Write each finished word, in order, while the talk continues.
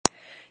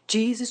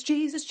Jesus,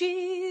 Jesus,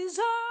 Jesus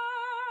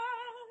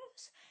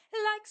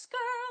likes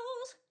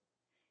girls.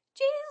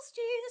 Jesus,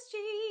 Jesus,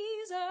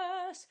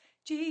 Jesus.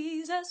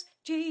 Jesus,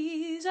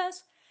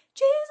 Jesus.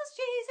 Jesus,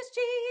 Jesus,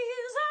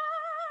 Jesus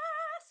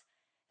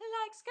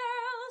likes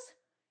girls.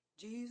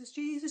 Jesus,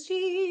 Jesus,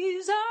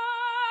 Jesus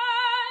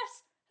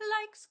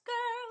likes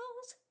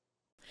girls.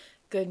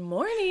 Good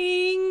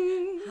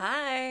morning.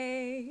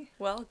 Hi.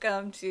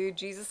 Welcome to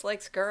Jesus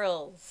Likes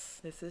Girls.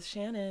 This is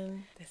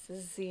Shannon. This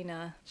is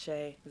Zena.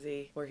 Shay,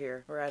 Z, we're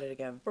here. We're at it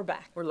again. We're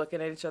back. We're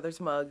looking at each other's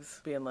mugs,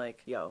 being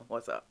like, yo,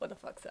 what's up? What the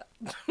fuck's up?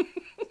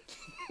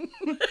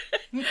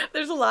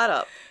 There's a lot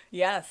up.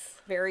 Yes,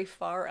 very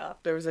far up.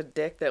 There was a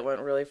dick that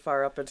went really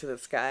far up into the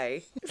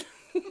sky.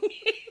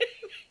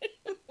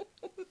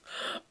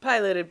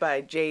 Piloted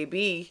by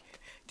JB.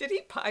 Did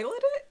he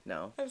pilot it?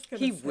 No. I was gonna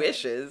He say.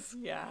 wishes.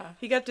 Yeah.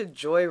 He got to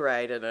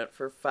joyride in it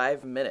for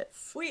 5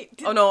 minutes.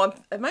 Wait. Oh no,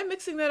 am I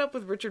mixing that up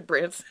with Richard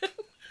Branson?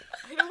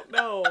 I don't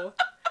know.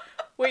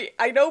 Wait,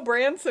 I know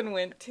Branson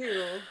went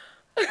too.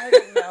 I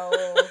don't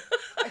know.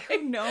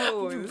 Who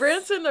knows?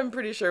 Branson, I'm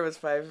pretty sure, was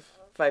five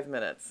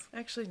minutes.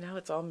 Actually, now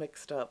it's all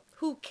mixed up.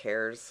 Who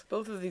cares?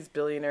 Both of these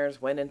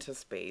billionaires went into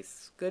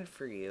space. Good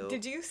for you.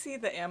 Did you see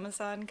the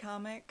Amazon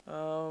comic?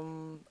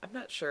 I'm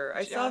not sure.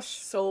 I saw Josh.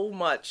 so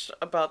much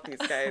about these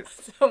guys.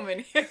 So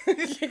many.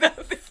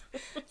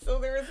 So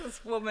there was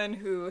this woman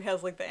who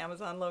has like the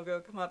Amazon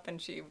logo come up,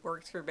 and she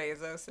works for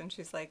Bezos, and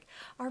she's like,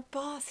 our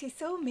boss, he's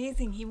so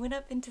amazing. He went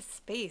up into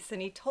space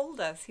and he told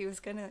us he was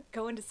going to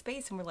go into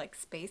space, and we're like,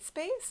 space?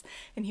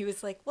 And he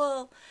was like,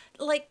 well,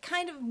 like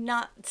kind of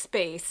not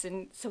space.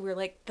 And so we're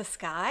like, the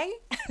sky?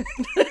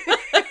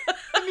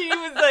 And he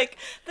was like,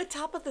 the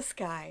top of the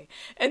sky.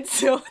 And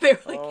so they were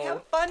like,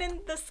 have fun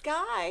in the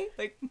sky.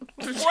 Like,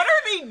 what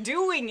are they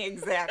doing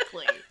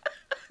exactly?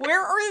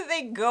 Where are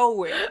they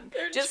going?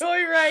 They're Just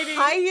joyriding.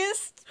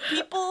 highest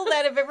people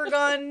that have ever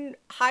gone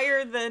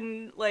higher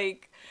than,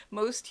 like,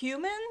 most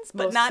humans,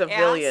 but Most not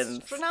civilians.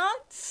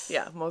 astronauts?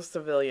 Yeah, most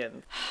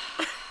civilians.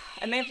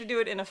 And they have to do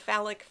it in a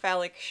phallic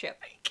ship.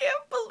 I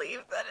can't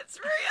believe that it's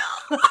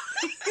real.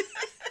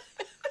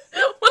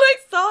 When I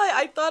saw it,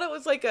 I thought it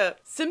was like a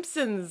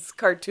Simpsons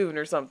cartoon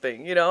or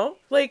something, you know?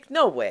 Like,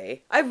 no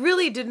way. I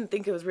really didn't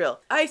think it was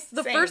real. The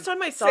Same. first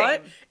time I saw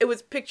it, Same. it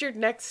was pictured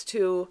next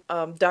to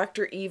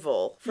Dr.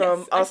 Evil from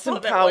Yes, I saw Austin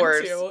that one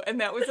Powers. too,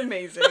 and that was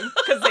amazing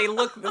because they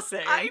look the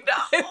same. I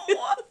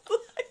know.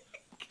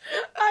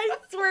 I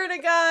swear to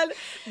God,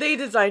 they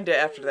designed it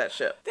after that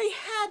ship. They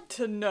had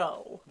to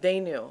know.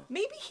 They knew.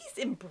 Maybe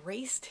he's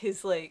embraced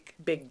his, like,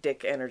 Big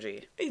dick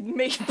energy.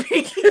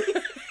 maybe.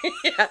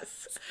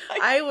 Yes.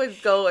 I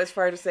would go as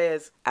far to say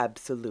as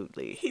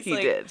absolutely. He's he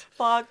like, did.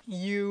 fuck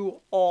you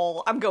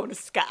all. I'm going to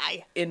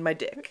Sky. In my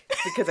dick.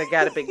 Because I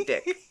got a big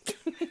dick.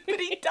 But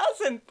he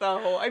doesn't,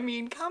 though. I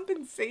mean,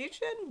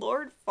 compensation?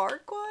 Lord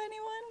Farquaad,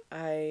 anyone?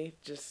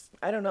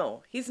 I don't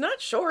know. He's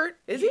not short,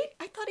 is he?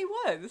 I thought he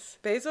was.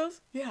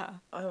 Bezos? Yeah.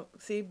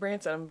 See,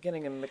 Branson, I'm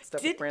getting him mixed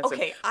up Did- with Branson.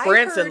 okay, I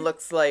Branson heard-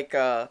 looks like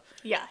Yeah,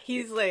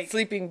 he's like...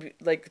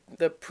 like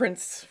the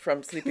prince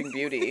from Sleeping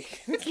Beauty.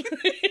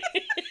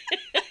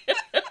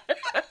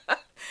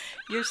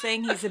 You're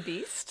saying he's a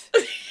beast?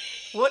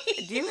 What?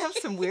 Do you have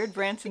some weird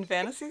Branson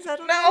fantasies I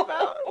don't No. know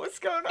about? What's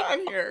going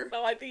on here?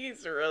 No, I think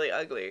he's really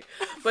ugly.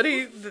 But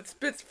he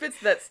fits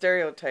that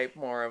stereotype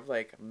more of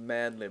like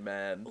manly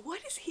man. What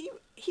is he?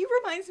 He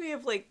reminds me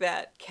of like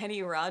that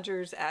Kenny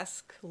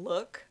Rogers-esque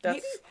look.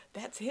 Maybe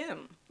that's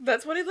him.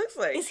 That's what he looks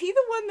like. Is he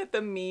the one that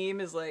the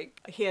meme is like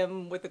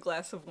him with a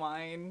glass of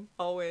wine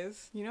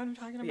always? You know what I'm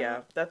talking about? Yeah,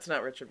 that's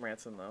not Richard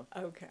Branson though.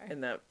 Okay.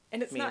 In that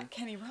And it's meme. not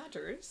Kenny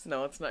Rogers.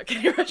 No, it's not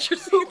Kenny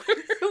Rogers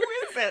either. Who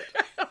is it?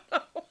 I don't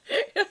know.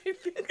 I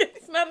think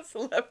it's not a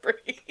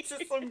celebrity. It's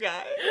just some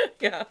guy.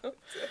 Yeah.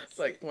 It's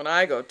like, when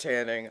I go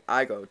tanning,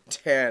 I go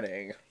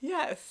tanning.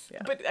 Yes.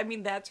 Yeah. But I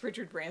mean, that's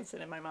Richard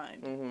Branson in my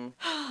mind. Mm-hmm.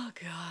 Oh,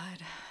 God.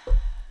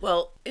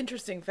 Well,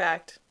 interesting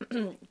fact.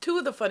 Two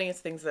of the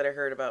funniest things that I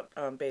heard about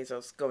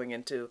Bezos going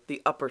into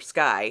the upper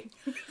sky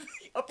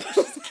Have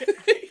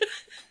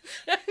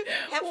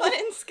fun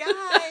in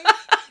Sky.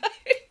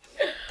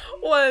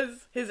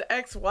 was his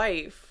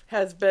ex-wife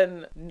has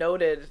been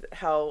noted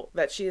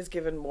that she has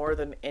given more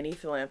than any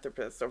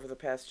philanthropist over the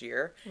past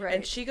year. Right.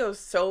 And she goes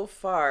so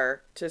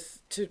far to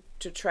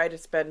try to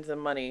spend the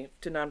money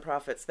to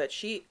nonprofits that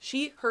she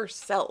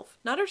herself,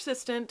 not her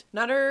assistant,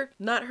 not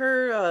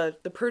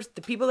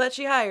the people that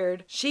she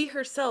hired, she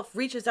herself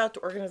reaches out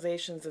to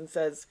organizations and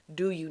says,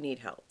 "Do you need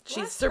help?"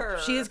 Bless her.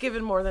 She has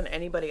given more than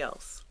anybody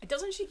else.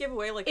 Doesn't she give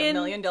away like $1 In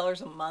million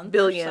a month? Or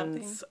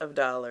Billions something? of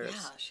dollars.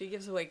 Yeah, she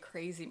gives away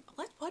crazy.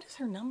 What is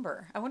her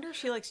number? I wonder if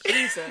she likes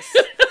Jesus.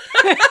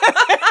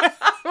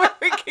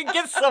 We can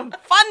get some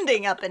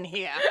funding up in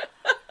here.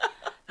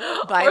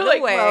 By Or the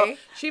like, way, well,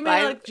 she may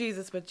not like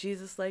Jesus, but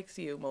Jesus likes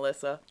you,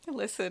 Melissa.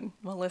 listen,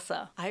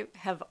 Melissa, I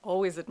have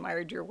always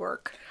admired your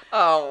work.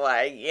 Oh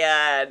my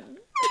God.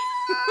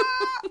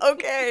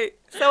 Okay.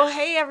 So,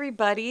 hey,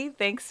 everybody.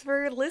 Thanks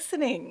for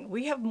listening.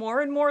 We have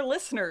more and more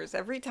listeners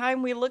every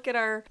time we look at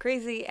our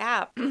crazy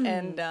app.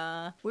 And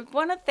we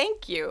want to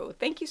thank you.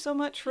 Thank you so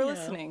much for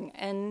listening.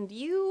 And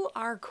you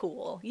are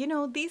cool. You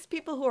know, these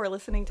people who are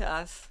listening to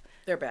us,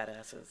 They're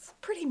badasses.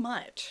 pretty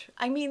much.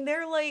 I mean,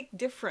 they're like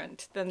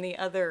different than the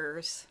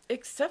others.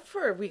 Except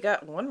for we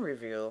got one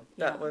review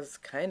that Yeah. was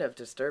kind of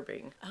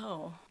disturbing.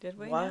 Oh, did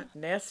we? What?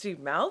 Nasty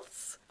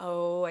mouths?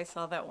 Oh, I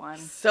saw that one.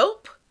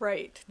 Soap?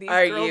 Right. These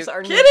Are girls you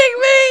are kidding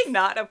me?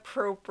 not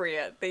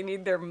appropriate. They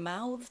need their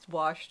mouths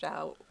washed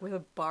out with a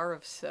bar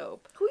of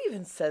soap. Who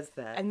even says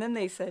that? And then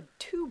they said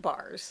 2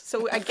 bars.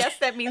 So I guess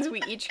that means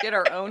we each get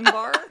our own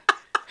bar.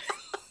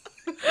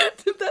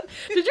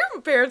 Did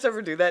your parents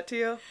ever do that to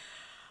you?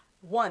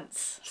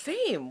 Once.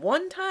 Same,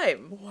 one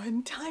time.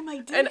 One time I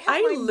did. And have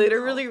I my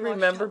literally mouth washed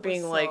remember out with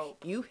being like,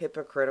 soap. you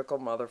hypocritical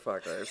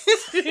motherfuckers.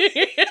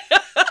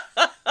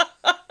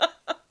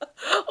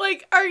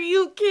 Like, are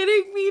you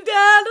kidding me,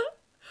 Dad?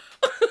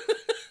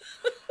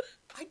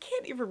 I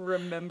can't even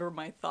remember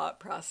my thought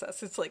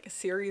process. It's like a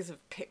series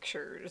of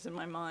pictures in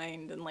my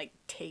mind and like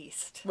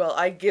taste. Well,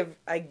 I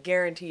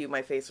guarantee you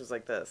my face was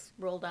like this.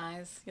 Rolled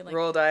eyes. You like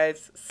Rolled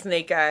eyes,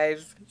 snake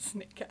eyes.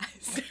 snake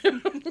eyes.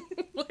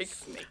 Like,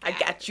 Snake I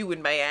got you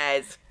in my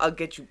eyes. I'll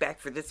get you back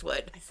for this one.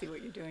 I see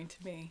what you're doing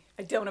to me.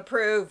 I don't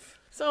approve.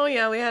 So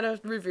yeah, we had a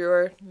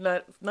reviewer,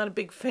 not a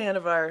big fan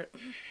of our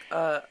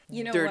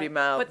You know dirty what?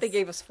 mouths. But they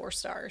gave us 4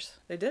 stars.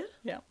 They did?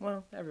 Yeah.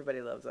 Well,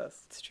 everybody loves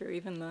us. It's true.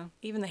 Even the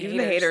Even haters.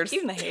 the haters.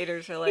 Even the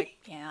haters are like,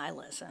 yeah, I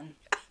listen.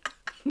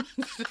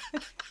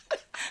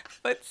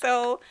 But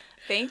so,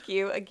 thank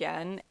you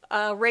again.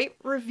 Rate,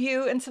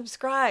 review, and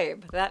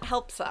subscribe. That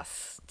helps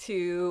us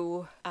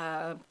to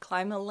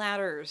climb the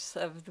ladders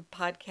of the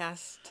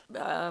podcast.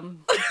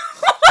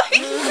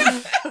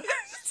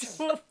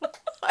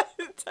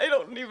 I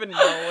don't even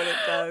know what it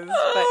does,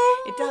 but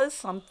it does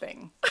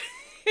something.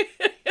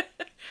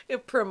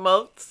 It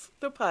promotes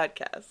the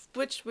podcast,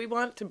 which we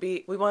want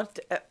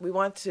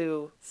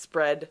to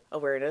spread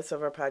awareness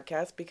of our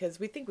podcast because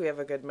we think we have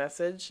a good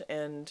message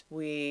and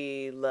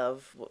we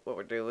love what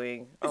we're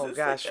doing. Oh this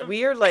gosh, like a-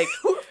 we are like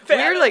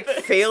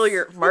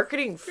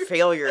marketing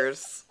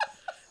failures.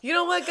 You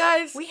know what,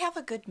 guys? We have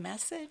a good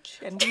message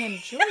and we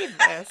enjoy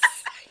this.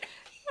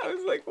 I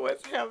was like,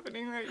 what's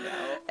happening right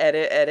now?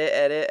 Edit.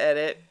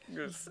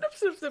 Snip,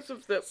 snip, snip,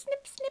 snip, snip.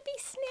 Snip, snippy,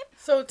 snip.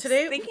 So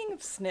today, Thinking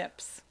of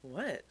snips,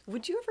 what?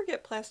 would you ever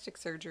get plastic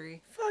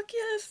surgery? Fuck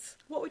yes.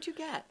 What would you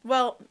get?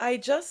 Well, I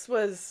just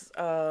was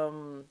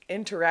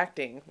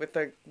interacting with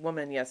a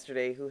woman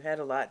yesterday who had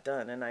a lot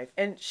done,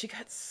 and she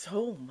got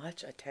so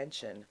much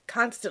attention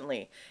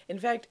constantly. In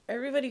fact,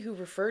 everybody who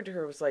referred to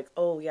her was like,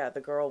 "Oh yeah,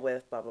 the girl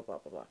with blah blah blah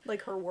blah blah."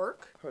 Like her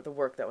work? The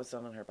work that was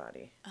done on her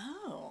body.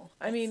 Oh.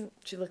 I mean,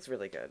 she looks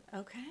really good.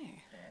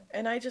 Okay.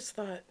 And I just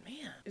thought,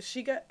 man,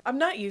 I'm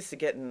not used to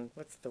getting,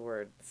 what's the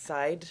word?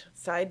 Side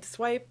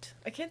swiped?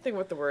 I can't think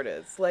what the word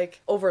is.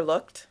 Like,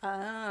 overlooked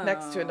Oh.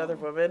 next to another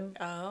woman.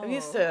 Oh. I'm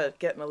used to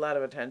getting a lot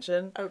of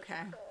attention.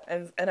 Okay.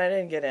 And I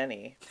didn't get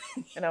any.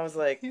 And I was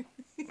like,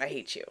 I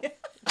hate you.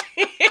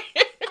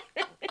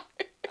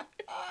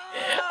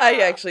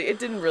 It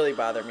didn't really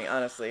bother me,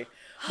 honestly.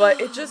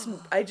 But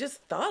I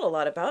just thought a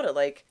lot about it.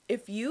 Like,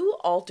 if you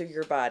alter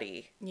your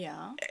body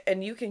Yeah.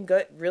 and you can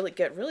get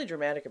really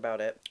dramatic about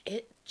it,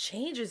 it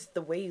changes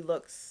the way you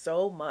look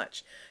so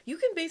much. You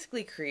can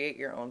basically create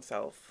your own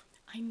self.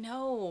 I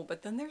know,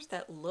 but then there's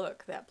that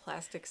look, that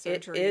plastic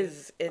surgery.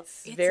 It's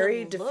a very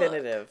look.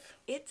 definitive.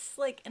 It's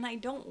like, and I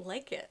don't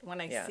like it when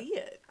I Yeah. see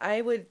it.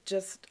 I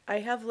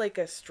have like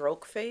a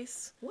stroke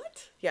face.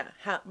 What? Yeah,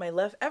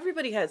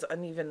 everybody has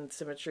uneven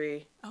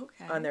symmetry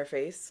Okay. on their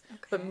face,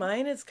 but Okay.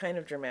 mine is kind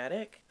of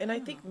dramatic. And I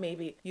think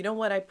maybe, you know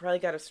what, I probably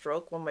got a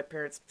stroke when my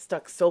parents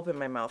stuck soap in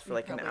my mouth for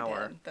like an Probably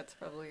hour. did. That's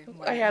probably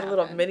what I had a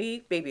little happened. mini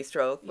baby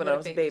stroke You when had I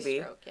was a baby.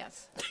 Stroke,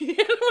 yes. And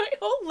my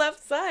whole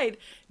left side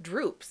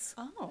droops.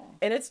 Oh.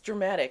 And it's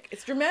dramatic.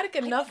 It's dramatic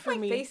enough I for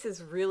think me. my face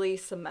is really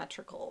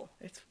symmetrical.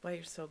 It's why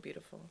you're so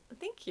beautiful.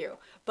 Thank you.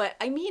 But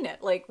I mean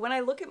it. Like, when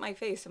I look at my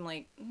face, I'm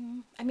like,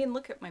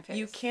 look at my face.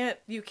 You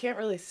can't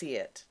really see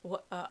it.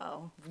 What?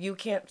 Uh-oh. You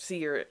can't see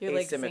your You're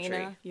like, asymmetry.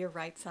 Zena, your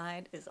right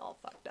side is all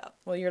fucked up.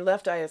 Well, your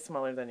left eye is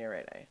smaller than your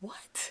right eye.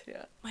 What?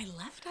 Yeah. My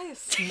left eye is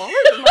smaller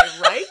than my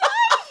right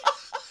eye?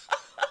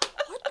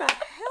 What the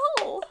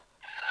hell?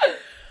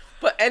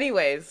 But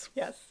anyways,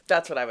 Yes.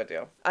 that's what I would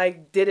do. I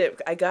did it.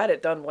 I got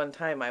it done one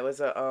time. I was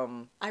a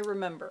I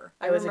remember.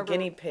 I was a remember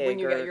guinea pig when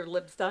you or- got your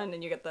lips done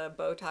and you get the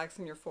Botox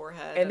in your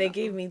forehead. and they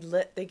gave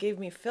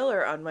me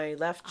filler on my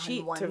left on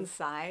cheek one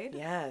side.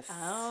 Yes.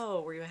 Oh,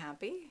 were you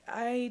happy?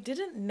 I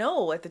didn't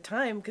know at the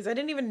time because I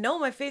didn't even know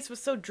my face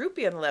was so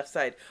droopy on the left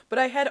side. But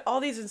I had all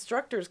these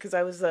instructors because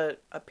I was a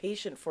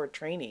patient for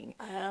training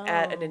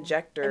at an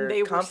injector And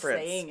they conference. were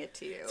saying it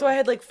to you. So I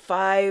had like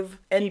 5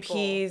 People.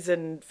 NPs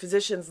and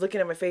physicians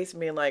looking at my face and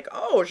being like,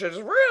 "Oh,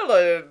 she's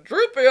really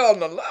droopy on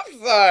the left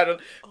side," and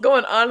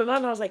going on and on.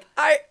 And I was like,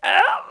 "I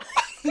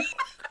am."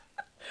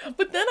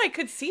 But then I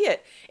could see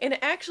it. And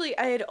actually,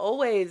 I had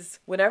always,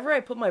 whenever I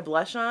put my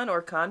blush on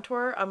or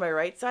contour on my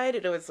right side,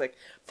 it was like,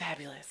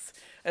 fabulous.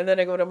 And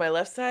then I go to my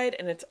left side,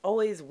 and it's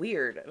always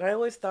weird. And I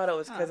always thought it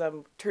was because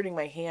I'm turning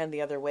my hand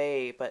the other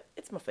way, but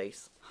it's my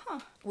face. Huh.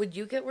 Would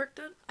you get work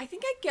done? I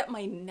think I'd get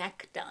my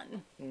neck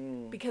done.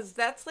 Because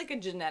that's like a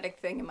genetic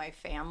thing in my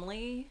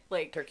family.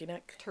 Like Turkey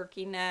neck?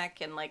 turkey neck,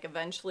 and like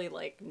eventually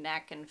like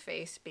neck and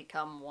face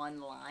become one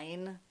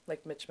line.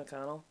 Like Mitch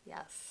McConnell?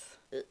 Yes.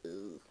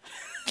 Uh-oh.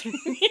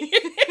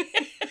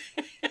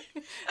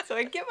 So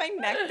I'd get my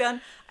neck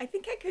done. I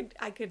think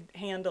I could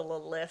handle a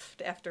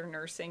lift after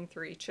nursing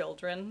 3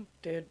 children.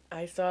 Dude,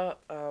 I saw,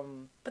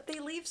 But they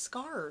leave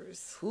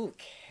scars. who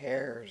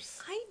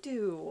cares? I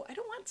do. I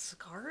don't want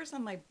scars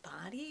on my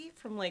body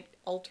from like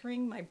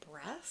altering my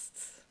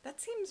breasts. That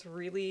seems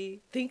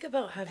really Think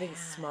about having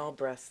small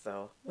breasts,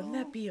 though. Wouldn't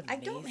that be amazing?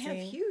 I don't have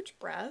huge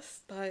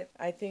breasts, but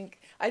I think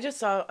I just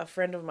saw a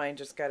friend of mine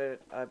just got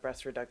a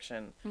breast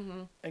reduction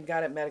and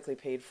got it medically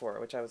paid for,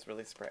 which I was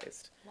really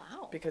surprised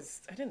wow.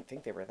 because I didn't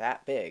think they were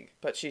that big.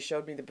 But she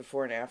showed me the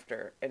before and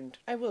after, and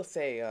I will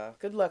say,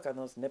 good luck on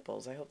those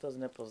nipples. I hope those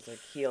nipples like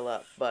heal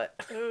up. But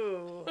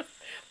Ooh.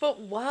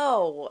 but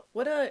wow,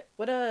 what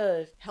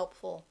a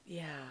Helpful.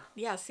 yeah,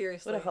 Yeah,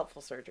 seriously. what a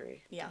helpful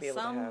surgery Yeah, to be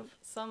able to have.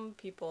 some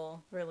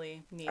people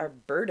really need Are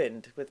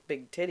burdened with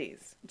big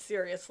titties.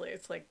 seriously.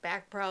 It's like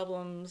back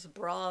problems,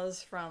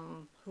 bras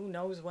from who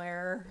knows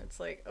where. It's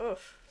like,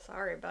 oof,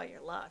 sorry about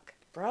your luck.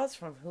 Bras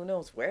from who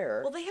knows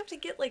where. Well, they have to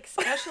get like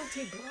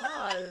specialty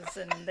bras,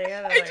 and they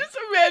gotta I like, just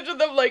imagine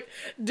them like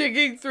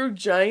digging through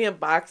giant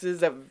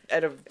boxes at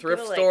a thrift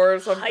gotta, like, store or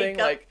something. hike up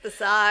Like, the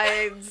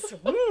sides.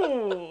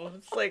 Ooh,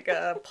 it's like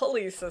a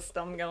pulley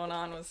system going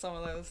on with some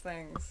of those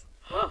things.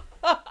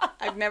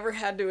 I've never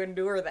had to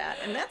endure that,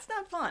 and that's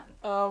not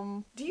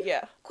fun. Do you?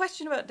 Yeah,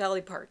 Question about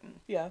Dolly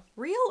Parton: yeah.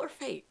 real or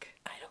fake?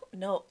 I don't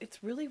know.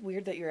 It's really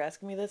weird that you're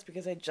asking me this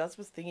because I just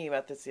was thinking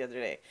about this the other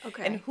day.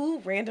 Okay. And who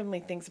randomly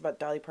thinks about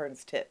Dolly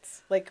Parton's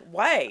tits? Like,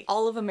 why?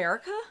 All of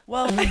America?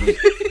 Well,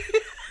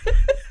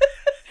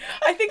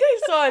 I think I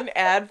saw an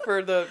ad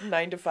for the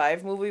 9 to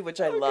 5 movie, which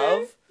I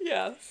love.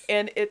 Yes.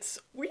 And I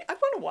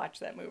want to watch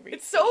that movie.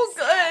 it's so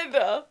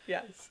good.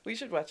 Yes. We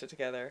should watch it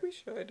together. We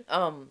should.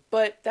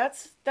 But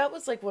that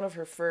was like one of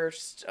her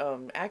first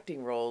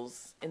acting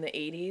roles in the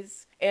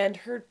 80s, and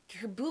her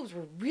boobs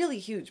were really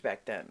huge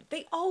back then.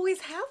 They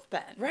always have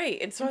been. Right,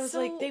 and so I was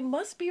like, they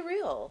must be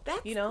real.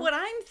 That's you know, what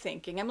I'm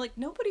thinking. I'm like,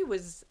 nobody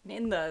was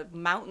in the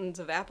mountains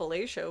of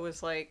Appalachia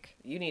was like,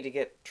 you need to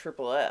get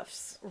triple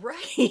Fs.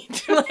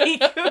 right.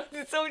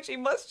 Like, so she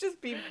must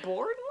just be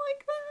born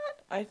like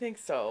that? I think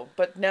so,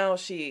 but now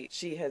she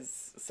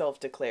has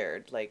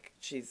self-declared like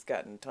she's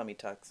gotten tummy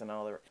tucks and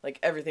all the like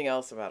everything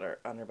else about her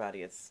on her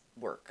body is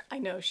work. I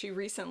know she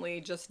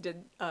recently just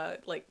did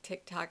like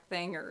TikTok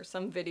thing or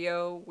some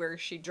video where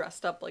she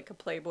dressed up like a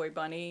Playboy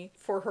bunny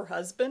for her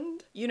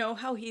husband. You know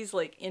how he's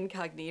like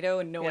incognito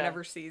and no one Yeah.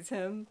 ever sees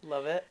him?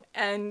 Love it.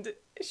 And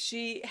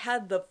she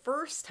had the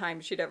first time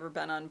she'd ever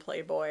been on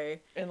Playboy.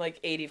 In like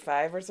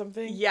 85 or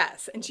something.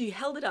 Yes, and she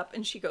held it up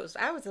and she goes,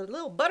 I was a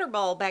little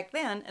butterball back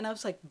then. And I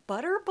was like,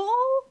 butterball?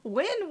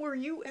 When were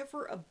you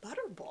ever a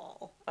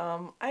butterball?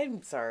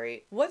 I'm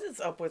sorry. What is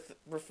up with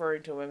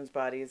referring to women's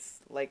bodies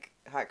like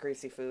hot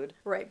greasy food?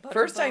 Right, butterball.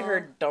 First I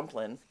heard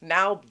dumpling.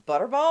 Now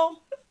butterball?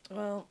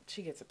 Well,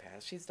 she gets a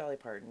pass. She's Dolly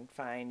Parton.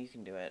 Fine, you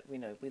can do it. We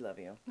know, we love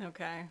you.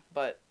 Okay.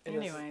 But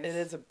Anyways. it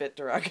is a bit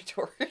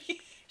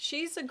derogatory.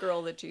 She's a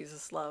girl that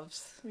Jesus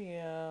loves.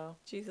 Yeah.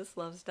 Jesus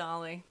loves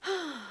Dolly.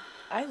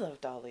 I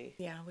love Dolly.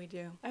 Yeah, we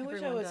do. I wish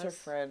I Everyone was her does.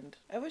 friend.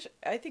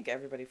 I think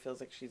everybody feels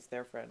like she's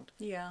their friend.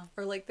 Yeah.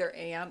 Or like their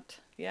aunt.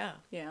 Yeah.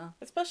 Yeah.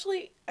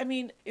 Especially, I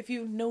mean, if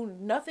you know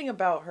nothing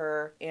about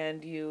her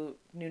and you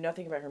knew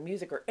nothing about her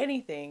music or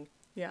anything,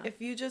 Yeah.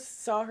 if you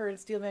just saw her in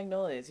Steel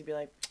Magnolias, you'd be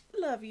like,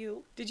 love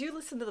you. Did you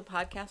listen to the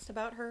podcast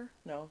about her?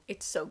 No.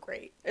 It's so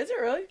great. Is it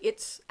really?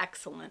 It's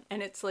excellent.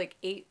 And it's like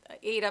eight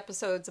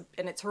episodes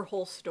and it's her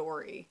whole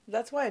story.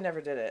 That's why I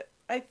never did it.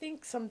 I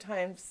think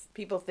sometimes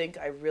people think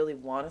I really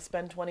want to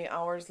spend 20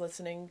 hours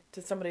listening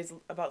to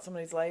about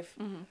somebody's life,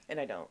 and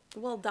I don't.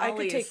 Well, I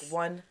Dolly's... could take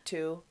 1,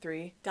 2,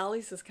 3.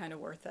 Dolly's is kind of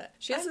worth it.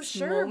 She has I'm this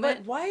sure, moment...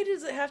 but why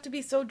does it have to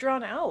be so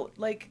drawn out?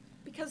 Like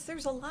Because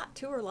there's a lot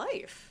to her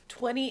life.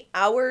 20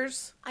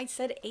 hours? I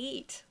said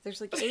 8.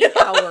 There's like 8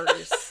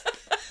 hours.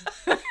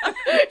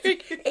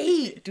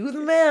 8. Do the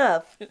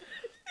math.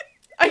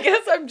 I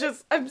guess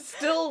I'm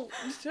still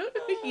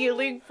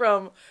healing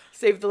from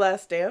Save the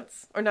Last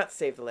Dance. Or not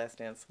Save the Last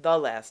Dance. The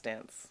Last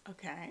Dance.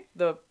 Okay.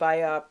 The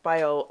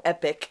bio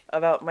epic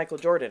about Michael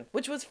Jordan,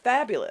 which was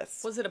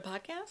fabulous. Was it a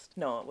podcast?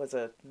 No, it was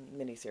a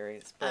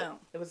miniseries, but Oh.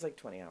 it was like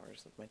 20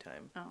 hours of my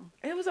time. Oh.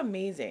 And it was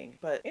amazing,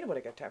 but ain't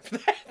nobody got time for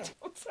that.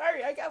 I'm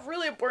sorry, I got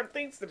really important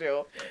things to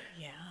do.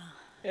 Yeah.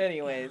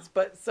 Anyways,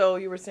 but so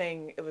you were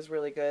saying it was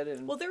really good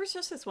and Well, there was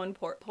just this one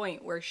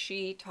point where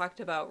she talked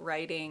about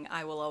writing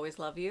I Will Always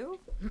Love You,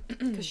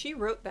 because she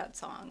wrote that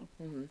song.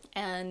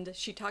 And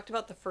she talked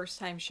about the first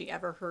time she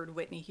ever heard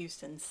Whitney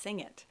Houston sing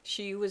it.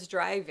 She was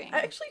driving. I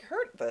actually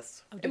heard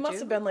this. Oh, It did must you?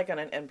 have been like on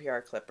an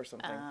NPR clip or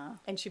something.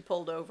 And she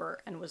pulled over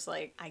and was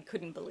like, I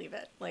couldn't believe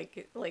it.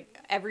 Like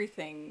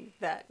everything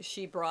that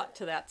she brought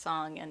to that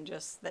song, and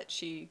just that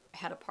she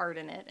had a part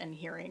in it, and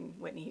hearing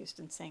Whitney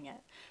Houston sing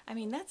it. I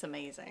mean, that's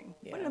amazing.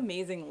 What an Yeah.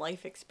 amazing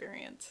life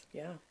experience.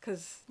 Yeah.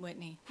 Because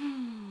Whitney.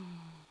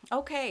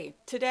 Okay,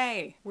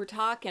 today we're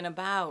talking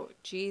about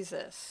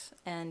Jesus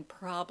and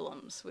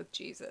problems with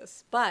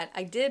Jesus. But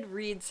I did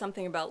read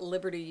something about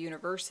Liberty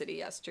University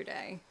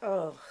yesterday.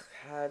 Oh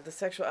God, the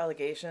sexual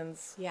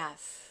allegations.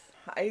 Yes.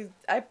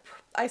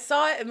 I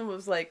saw it and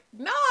was like,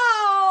 no.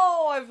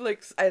 I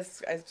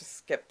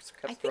just kept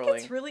I think scrolling.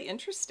 it's really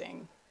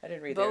interesting. I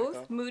didn't read the Both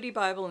article. Moody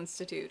Bible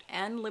Institute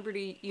and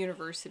Liberty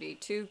University,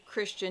 two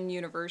Christian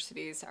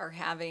universities, are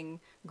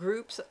having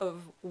groups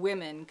of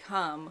women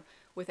come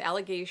with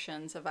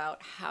allegations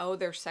about how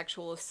their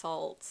sexual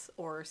assaults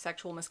or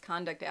sexual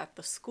misconduct at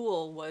the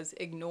school was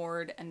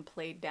ignored and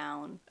played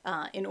down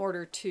in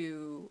order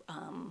to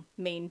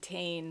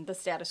maintain the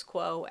status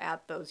quo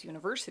at those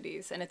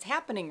universities. And it's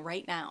happening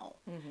right now,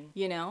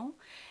 you know?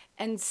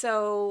 And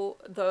so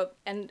the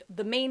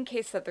main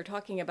case that they're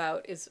talking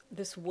about is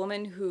this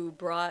woman who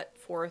brought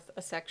forth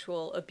a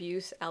sexual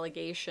abuse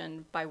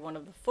allegation by one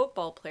of the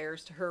football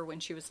players to her when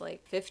she was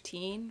like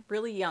 15,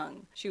 really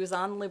young. She was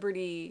on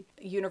Liberty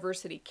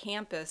University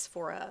campus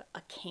for a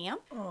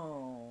camp,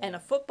 Oh, and a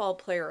football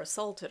player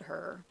assaulted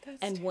her.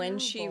 That's and when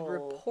she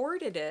terrible.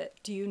 reported it,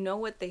 do you know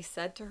what they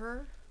said to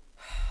her?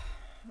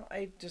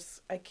 I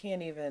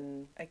can't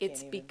even.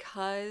 It's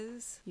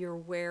because you're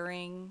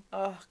wearing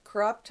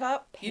crop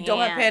top. pants. You don't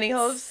have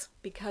pantyhose.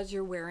 Because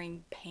you're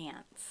wearing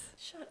pants.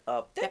 Shut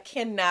up. That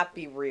cannot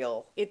be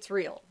real. It's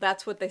real.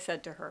 That's what they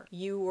said to her.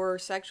 You were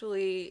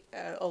sexually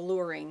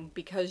alluring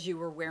because you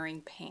were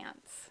wearing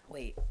pants.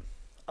 Wait,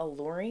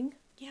 alluring?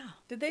 Yeah.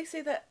 Did they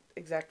say that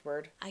exact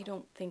word? I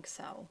don't think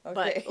so.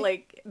 Okay. But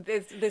like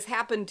this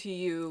happened to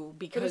you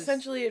because But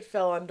essentially, it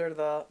fell under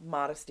the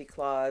modesty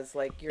clause.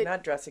 Like you're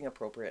not dressing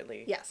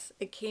appropriately. yes,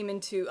 it came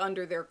into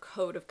under their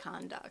code of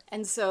conduct.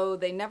 And so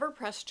they never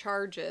pressed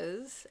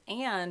charges,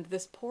 and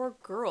this poor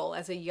girl,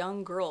 as a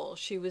young girl,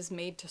 she was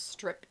made to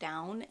strip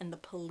down, and the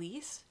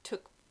police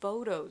took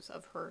photos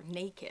of her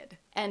naked.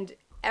 And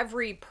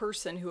every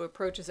person who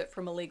approaches it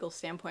from a legal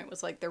standpoint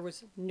was like, there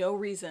was no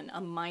reason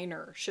a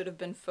minor should have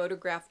been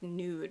photographed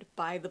nude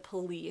by the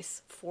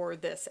police for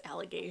this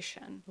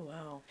allegation.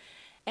 Wow.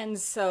 And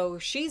so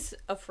she's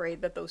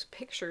afraid that those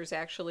pictures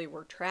actually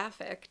were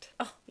trafficked.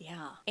 Oh,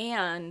 yeah.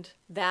 And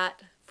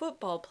that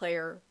football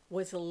player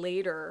was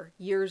later,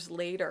 years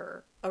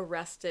later,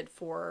 arrested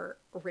for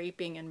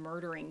raping and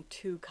murdering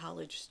 2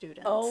 college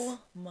students. Oh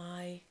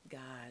my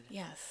God.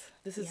 Yes.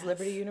 This is Yes.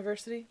 Liberty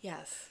University?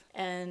 Yes.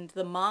 And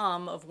the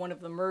mom of one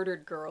of the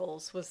murdered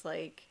girls was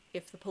like,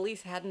 if the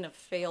police hadn't have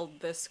failed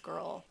this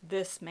girl,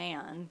 this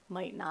man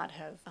might not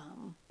have,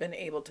 Been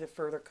able to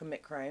further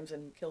commit crimes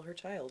and kill her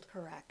child.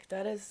 correct.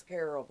 That is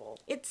terrible.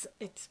 It's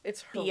It's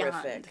beyond.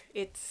 horrific.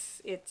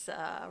 It's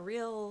a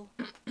real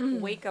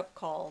wake up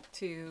call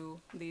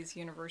to these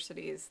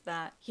universities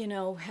that, you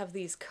know, have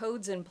these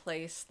codes in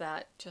place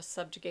that just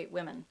subjugate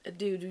women.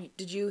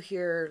 Did you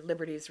hear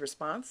Liberty's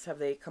response? Have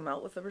they come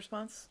out with a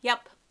response?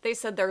 Yep. They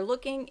said they're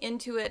looking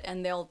into it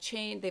and they'll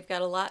change. They've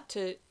got a lot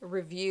to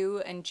review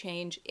and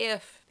change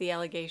if the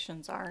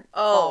allegations aren't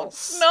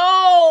false.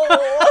 No!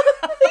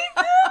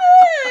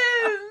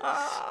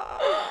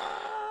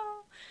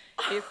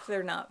 If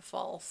they're not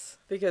false.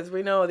 Because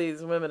we know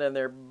these women and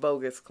their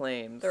bogus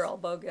claims. They're all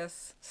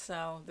bogus.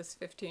 So this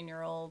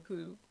 15-year-old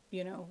who,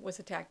 you know, was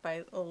attacked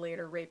by a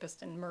later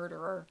rapist and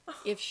murderer,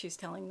 if she's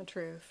telling the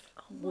truth,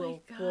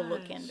 we'll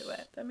look into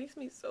it. That makes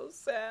me so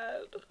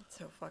sad. It's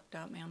so fucked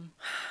up, man.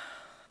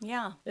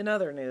 Yeah. In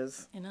other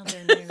news. In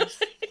other news,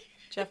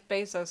 Jeff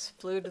Bezos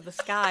flew to the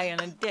sky in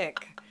a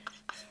dick.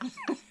 I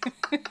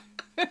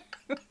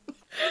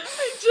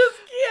just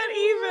can't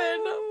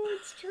even. Oh,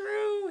 it's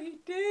true. He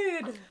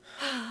did.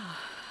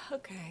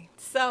 Okay.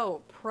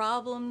 So,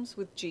 problems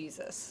with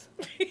Jesus.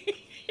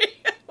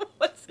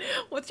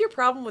 What's your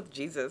problem with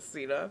Jesus,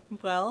 Sina?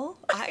 Well,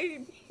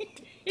 I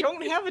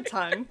don't have a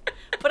ton,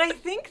 but I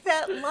think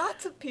that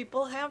lots of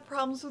people have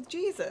problems with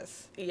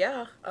Jesus.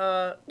 Yeah,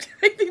 I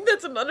think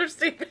that's an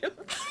understatement.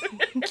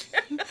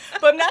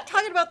 But I'm not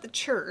talking about the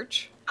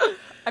church.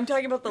 I'm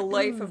talking about the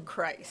life of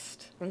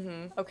Christ.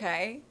 Mm-hmm.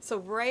 Okay? So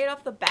right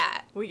off the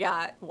bat, we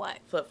got what?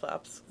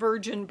 Flip-flops.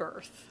 Virgin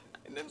birth.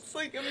 And it's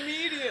like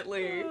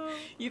immediately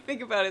you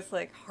think about it, it's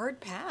like hard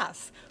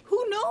pass.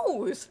 Who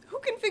knows? Who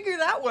can figure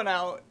that one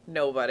out?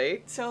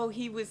 Nobody. So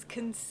he was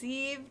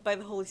conceived by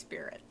the Holy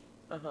Spirit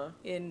Uh-huh.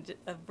 in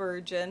a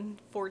virgin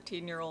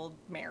 14-year-old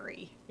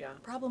Mary. Yeah.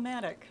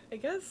 Problematic. I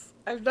guess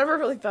I've never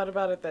really thought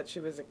about it that she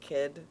was a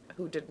kid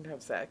who didn't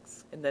have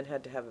sex and then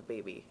had to have a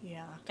baby.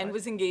 Yeah. And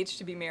was engaged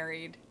to be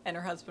married, and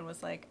her husband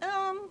was like,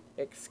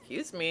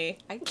 Excuse me.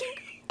 I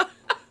think.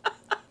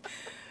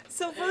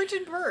 So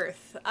virgin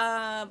birth.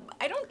 I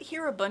don't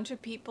hear a bunch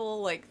of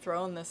people like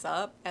throwing this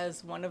up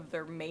as one of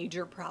their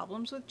major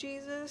problems with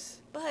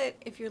Jesus. But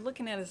if you're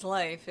looking at his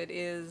life,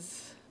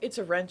 It's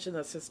a wrench in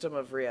the system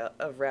of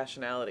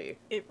rationality.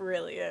 it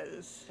really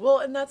is. Well,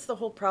 and that's the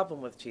whole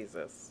problem with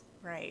Jesus.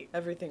 Right.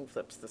 Everything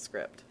flips the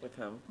script with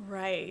him.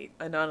 Right.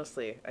 And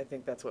honestly, I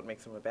think that's what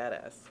makes him a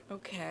badass.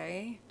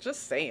 Okay.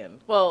 Just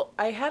saying. Well,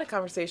 I had a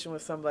conversation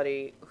with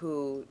somebody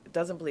who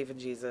doesn't believe in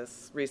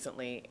Jesus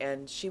recently,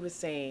 and she was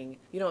saying,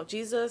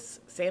 Jesus,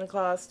 Santa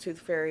Claus, Tooth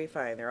Fairy,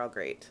 fine, they're all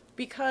great.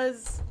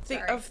 Because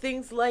of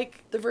things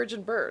like the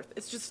virgin birth.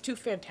 It's just too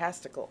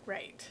fantastical.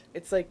 Right.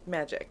 It's like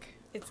magic.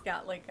 It's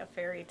got like a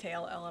fairy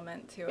tale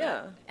element to it.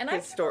 Yeah. And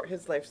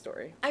his life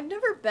story. I've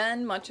never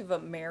been much of a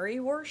Mary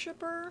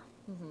worshiper.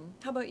 Mm-hmm.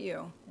 How about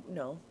you?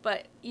 No.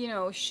 But,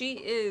 she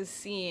is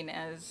seen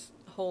as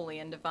holy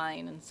and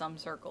divine in some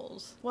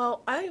circles.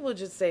 Well, I will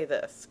just say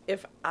this.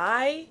 If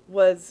I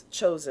was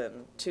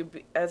chosen to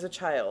be, as a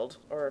child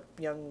or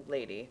young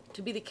lady,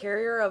 to be the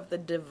carrier of the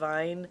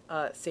divine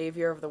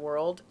savior of the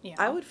world, Yeah.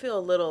 I would feel a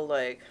little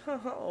like,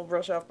 I'll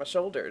brush off my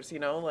shoulders,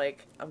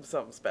 like I'm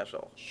something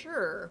special.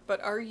 Sure,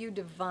 but are you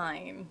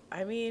divine?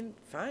 I mean,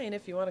 fine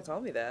if you want to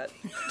call me that.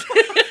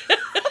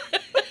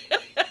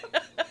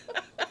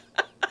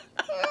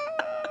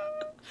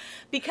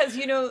 Because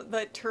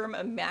the term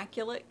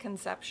immaculate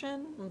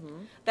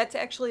conception, that's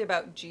actually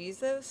about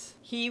Jesus.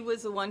 He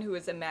was the one who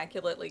was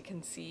immaculately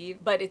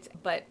conceived,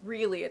 but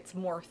really it's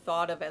more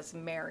thought of as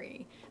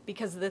Mary,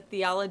 because the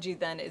theology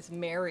then is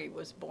Mary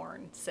was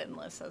born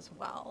sinless as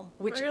well,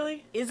 which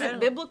Really? isn't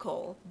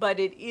biblical, but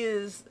it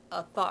is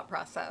a thought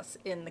process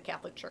in the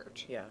Catholic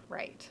Church. Yeah.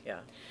 Right.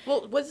 Yeah.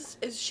 Well,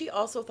 is she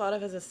also thought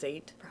of as a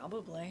saint?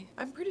 Probably.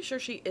 I'm pretty sure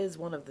she is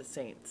one of the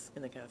saints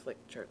in the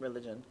Catholic Church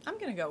religion. I'm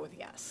going to go with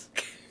yes.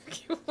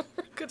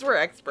 Because we're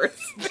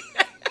experts.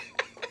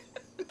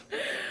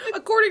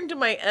 According to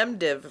my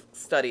MDiv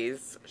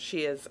studies,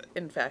 she is,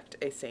 in fact,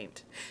 a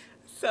saint.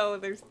 So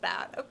there's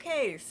that.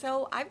 Okay,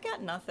 so I've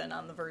got nothing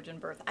on the virgin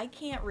birth. I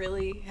can't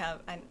really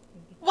have...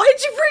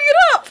 Why'd you bring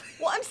it up?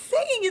 Well, I'm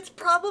saying it's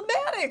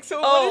problematic,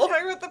 so I want to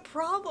talk about the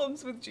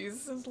problems with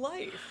Jesus'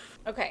 life.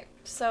 Okay,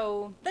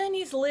 so then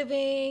he's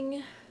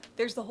living...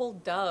 There's the whole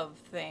dove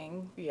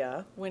thing.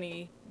 Yeah. When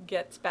he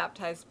gets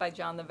baptized by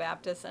John the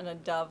Baptist and a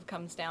dove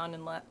comes down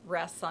and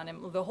rests on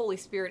him. The Holy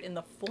Spirit in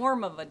the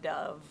form of a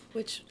dove.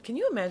 Which, can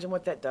you imagine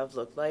what that dove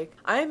looked like?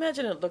 I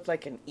imagine it looked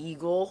like an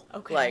eagle.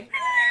 Okay. Like,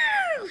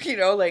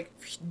 like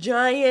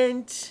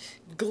giant,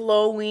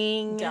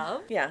 glowing.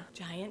 Dove? Yeah.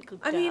 Giant dove.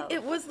 I mean,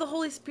 it was the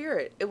Holy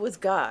Spirit. It was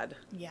God.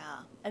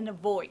 Yeah. And a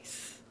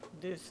voice.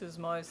 This is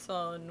my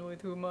son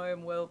with whom I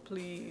am well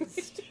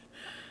pleased.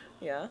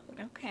 Yeah.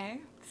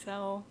 Okay.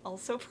 So,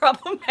 also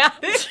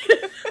problematic.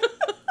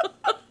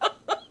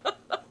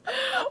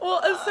 Well,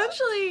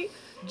 essentially,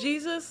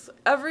 Jesus,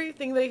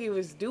 everything that he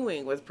was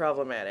doing was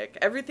problematic.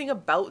 Everything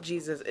about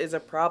Jesus is a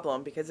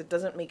problem because it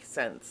doesn't make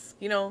sense.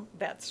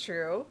 That's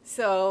true.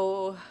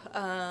 So,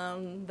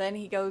 then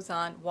he goes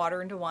on,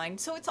 water into wine.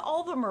 So it's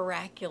all the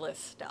miraculous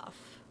stuff.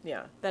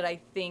 Yeah. That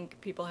I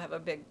think people have a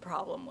big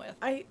problem with.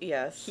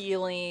 Yes.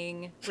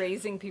 Healing,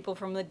 raising people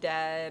from the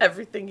dead.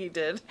 Everything he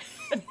did.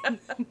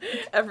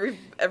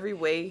 every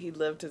way he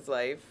lived his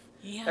life.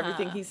 Yeah.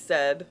 Everything he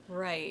said.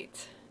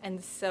 Right.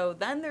 And so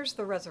then there's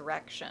the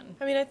resurrection.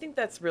 I mean, I think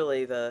that's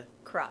really the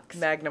crux.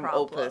 Magnum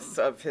problem. opus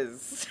of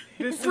his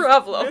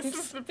problems. This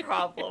is the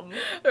problem.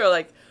 They're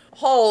like,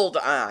 hold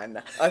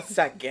on a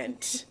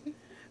second.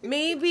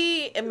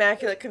 Maybe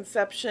Immaculate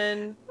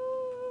Conception.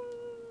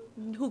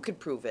 Who could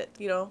prove it,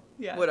 Yeah.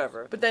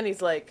 Whatever. But then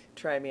he's like,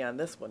 try me on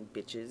this one,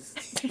 bitches.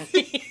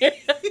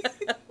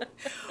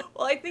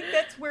 Well, I think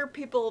that's where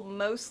people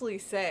mostly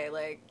say,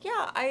 like,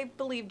 yeah, I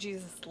believe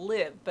Jesus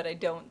lived, but I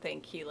don't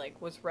think he,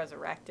 was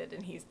resurrected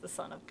and he's the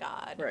Son of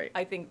God. Right.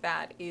 I think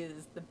that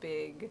is the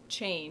big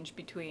change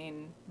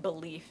between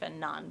belief and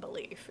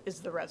non-belief,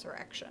 is the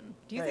resurrection.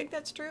 Do you think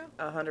that's true?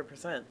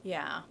 100%.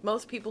 Yeah.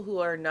 Most people who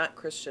are not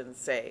Christians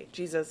say,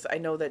 I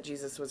know that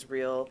Jesus was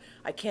real.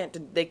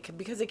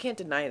 Because they can't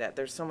deny that.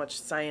 There's so much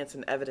science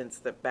and evidence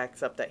that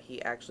backs up that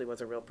he actually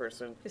was a real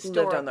person who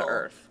lived on the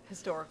earth.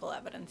 Historical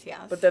evidence,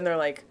 yes. But then they're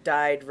like,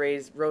 died,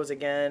 rose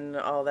again,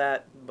 all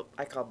that.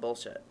 I call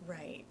bullshit.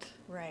 Right.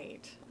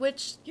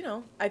 Which,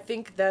 I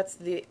think that's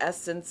the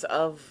essence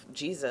of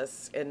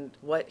Jesus and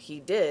what he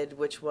did,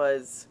 which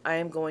was, I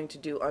am going to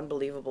do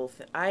unbelievable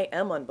I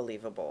am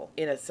unbelievable,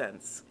 in a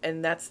sense.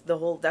 And that's the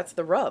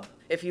rub.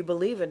 If you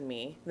believe in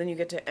me, then you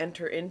get to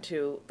enter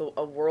into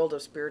a world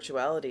of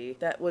spirituality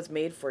that was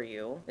made for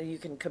you, and you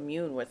can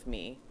commune with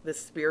me,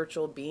 this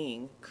spiritual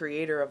being,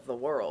 creator of the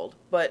world.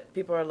 But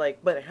people are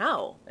like, but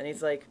how? And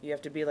he's like, you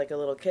have to be like a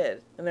little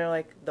kid. And they're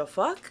like, the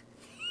fuck?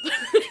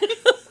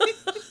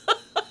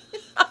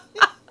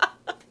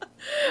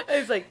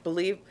 He's like,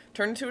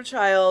 turn into a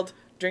child,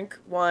 drink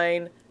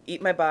wine,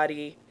 eat my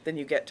body, then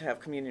you get to have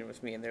communion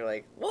with me. And they're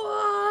like,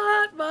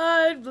 what?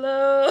 Mind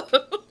blown.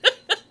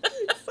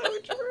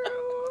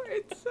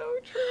 It's so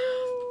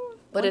true.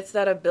 But it's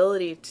that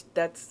ability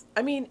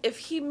I mean, if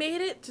he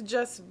made it to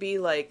just be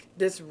like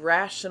this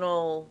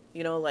rational,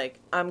 like,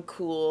 I'm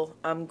cool,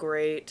 I'm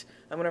great,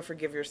 I'm going to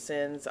forgive your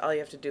sins. All you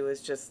have to do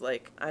is just,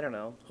 like, I don't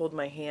know, hold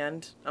my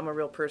hand. I'm a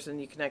real person.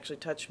 You can actually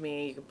touch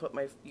me.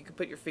 You can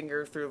put your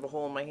finger through the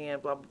hole in my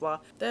hand, blah, blah, blah.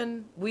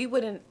 Then we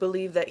wouldn't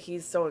believe that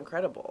he's so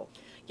incredible.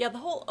 Yeah, the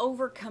whole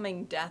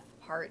overcoming death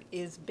part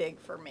is big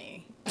for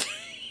me.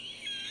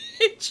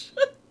 It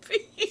should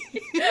be.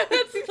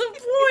 That's the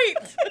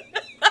point.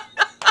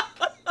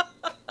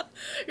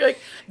 You're like,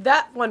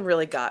 that one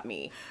really got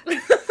me.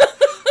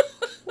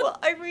 Well,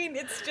 I mean,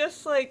 it's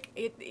just like,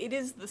 it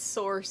is the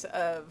source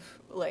of,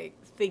 like,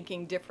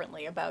 thinking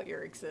differently about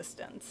your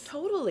existence.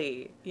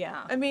 Totally.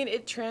 Yeah. I mean,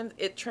 it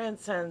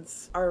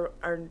transcends our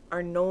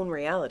known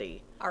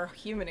reality. Our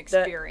human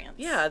experience.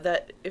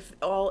 That if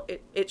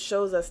it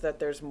shows us that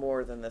there's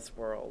more than this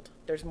world.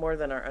 There's more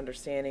than our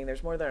understanding.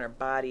 There's more than our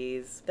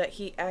bodies. That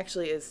he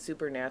actually is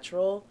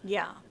supernatural.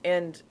 Yeah.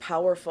 And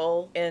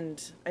powerful.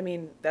 And, I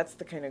mean, that's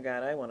the kind of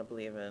God I want to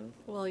believe in.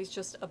 Well, he's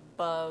just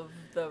above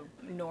the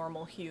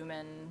normal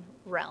human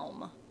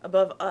realm.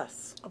 Above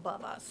us.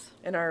 Above us.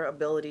 And our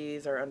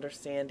abilities, our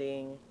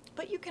understanding.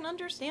 But you can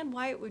understand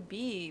why it would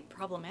be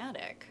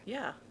problematic.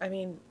 Yeah, I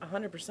mean,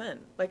 100%.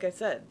 Like I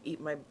said,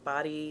 eat my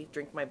body,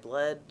 drink my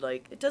blood.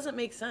 Like, it doesn't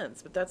make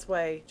sense, but that's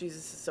why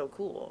Jesus is so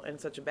cool and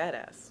such a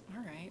badass.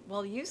 All right.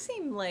 Well, you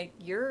seem like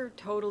you're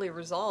totally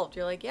resolved.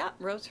 You're like, yeah,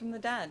 rose from the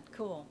dead.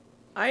 Cool.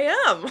 I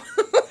am.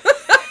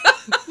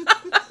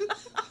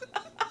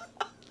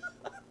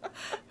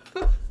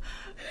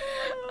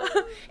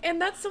 And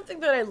that's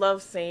something that I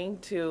love saying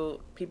to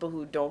people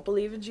who don't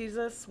believe in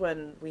Jesus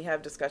when we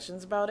have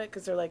discussions about it,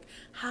 because they're like,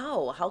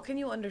 how can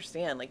you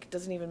understand? Like, it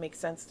doesn't even make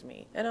sense to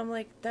me. And I'm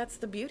like, that's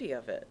the beauty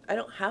of it. I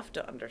don't have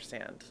to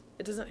understand.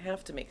 It doesn't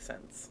have to make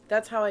sense.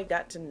 That's how I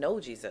got to know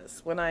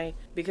Jesus,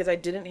 because I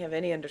didn't have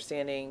any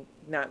understanding,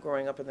 not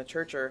growing up in the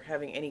church or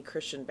having any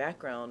Christian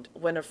background.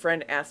 When a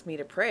friend asked me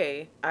to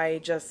pray, I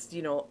just,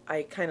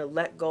 I kind of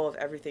let go of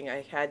everything.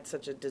 I had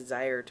such a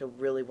desire to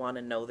really want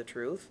to know the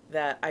truth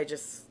that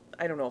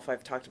I don't know if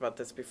I've talked about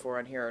this before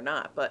on here or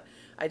not, but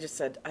I just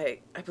said, I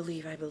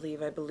believe. I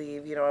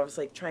was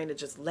like trying to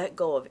just let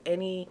go of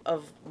any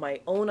of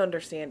my own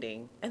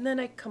understanding. And then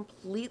I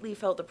completely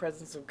felt the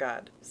presence of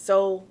God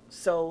so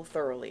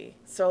thoroughly,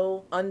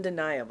 so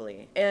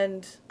undeniably.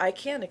 And I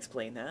can't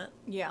explain that.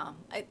 Yeah,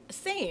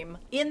 same.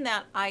 In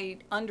that I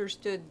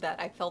understood that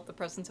I felt the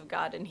presence of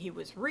God and he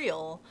was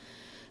real.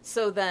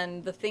 So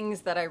then the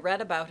things that I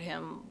read about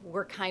him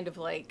were kind of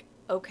like,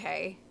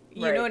 okay.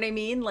 You know what I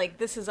mean? Like,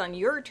 this is on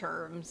your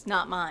terms,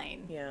 not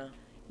mine. Yeah.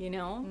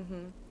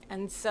 Mm-hmm.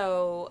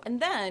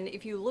 And then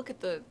if you look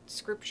at the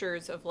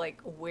scriptures of, like,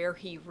 where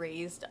he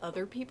raised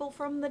other people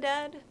from the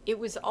dead, it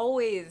was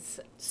always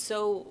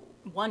so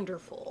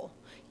wonderful.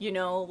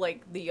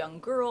 Like the young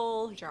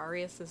girl,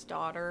 Jairus'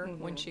 daughter,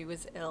 when she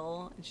was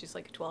ill, and she's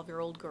like a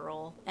 12-year-old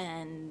girl,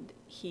 and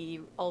he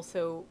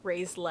also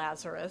raised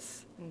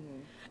Lazarus.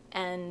 Mm-hmm.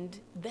 And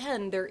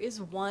then there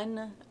is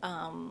one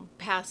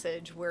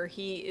passage where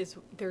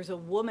there's a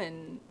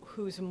woman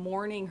who's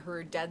mourning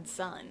her dead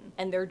son,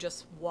 and they're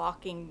just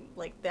walking,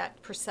 like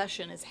that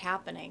procession is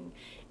happening,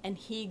 and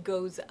he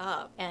goes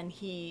up and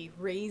he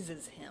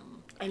raises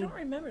him. And I don't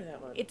remember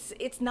that one.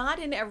 It's not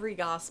in every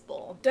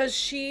gospel.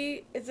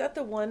 Is that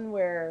the one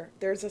where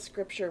there's a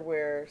scripture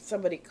where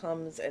somebody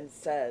comes and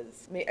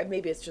says,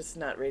 maybe it's just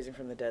not raising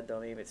from the dead though,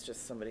 maybe it's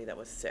just somebody that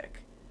was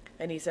sick.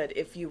 And he said,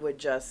 if you would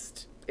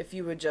just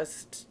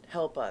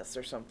help us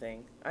or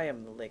something. I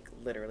am like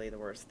literally the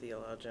worst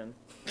theologian.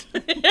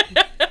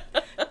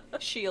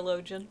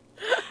 Sheologian.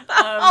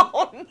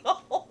 Oh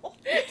no!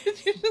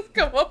 Did you just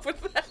come up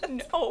with that?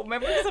 No,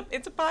 remember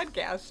it's a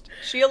podcast.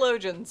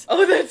 Sheologians.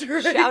 Oh, that's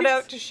right. Shout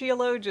out to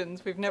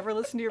Sheologians. We've never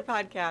listened to your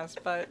podcast,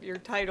 but your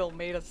title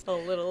made us a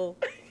little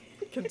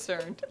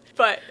concerned.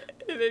 But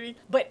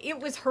it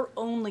was her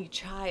only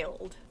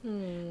child.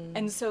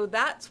 And so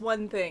that's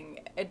one thing.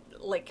 It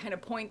like kind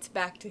of points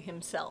back to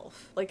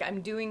himself. Like, I'm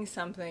doing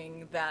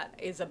something that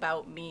is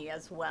about me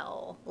as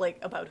well, like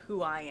about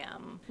who I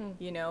am,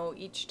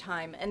 each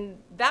time. And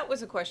that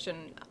was a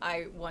question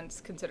I once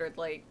considered,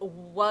 like,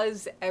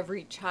 was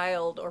every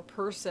child or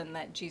person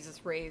that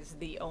Jesus raised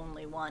the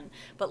only one?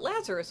 But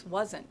Lazarus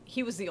wasn't.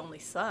 He was the only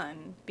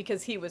son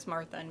because he was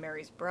Martha and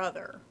Mary's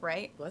brother,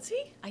 right? Was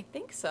he? I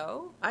think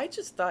so. I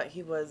just thought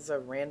he was a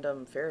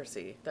random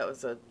Pharisee that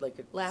was a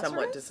Lazarus?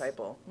 somewhat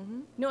disciple. Mm-hmm.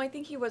 No, I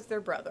think he was their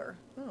brother.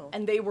 Oh.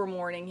 And they were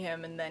mourning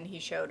him, and then he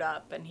showed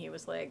up, and he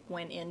was like,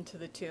 went into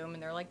the tomb,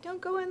 and they're like, don't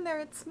go in there,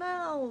 it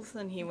smells.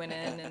 And he went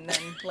in, and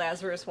then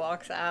Lazarus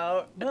walks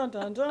out. Dun,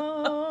 dun,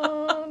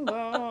 dun,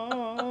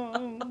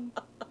 dun.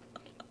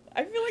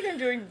 I feel like I'm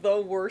doing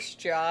the worst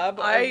job.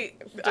 I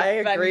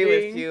agree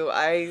with you.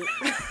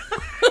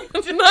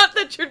 Not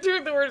that you're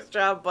doing the worst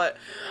job, but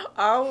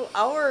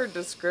our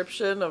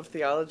description of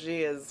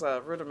theology is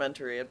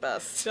rudimentary at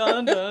best.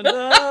 Dun, dun,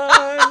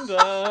 dun,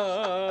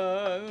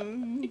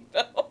 dun.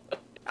 No.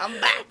 I'm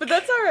back. But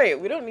that's all right.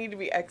 We don't need to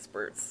be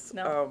experts.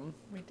 No,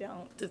 we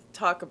don't. To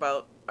talk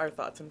about our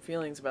thoughts and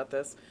feelings about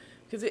this.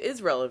 Because it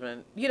is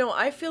relevant. You know,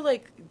 I feel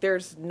like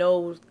there's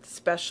no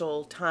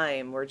special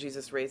time where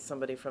Jesus raised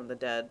somebody from the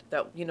dead.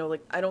 That, you know,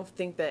 like, I don't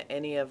think that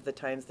any of the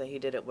times that he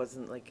did it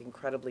wasn't, like,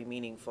 incredibly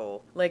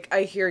meaningful. Like,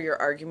 I hear your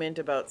argument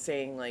about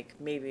saying, like,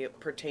 maybe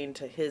it pertained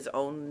to his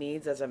own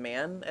needs as a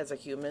man, as a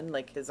human,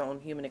 like, his own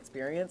human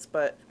experience.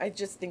 But I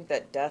just think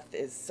that death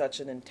is such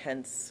an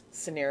intense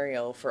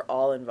scenario for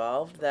all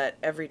involved that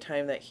every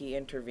time that he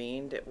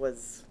intervened, it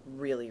was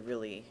really,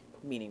 really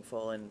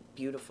meaningful and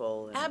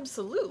beautiful. And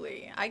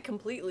Absolutely. I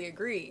completely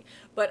agree.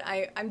 But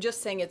I'm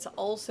just saying it's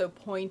also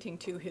pointing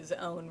to his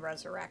own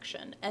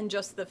resurrection and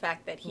just the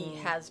fact that he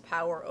has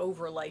power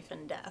over life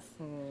and death.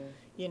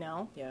 You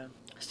know? yeah.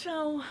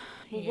 So,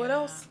 Well, what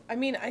else? I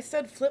mean, I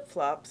said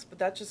flip-flops, but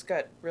that just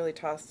got really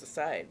tossed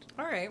aside.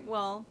 All right,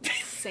 well,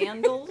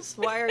 sandals,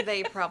 why are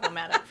they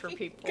problematic for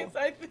people? Because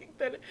I think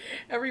that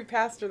every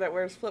pastor that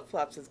wears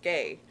flip-flops is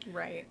gay.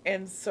 Right.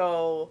 And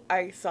so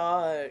I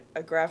saw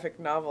a graphic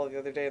novel the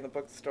other day in the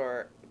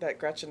bookstore that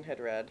Gretchen had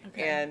read.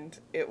 Okay. And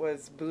it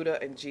was Buddha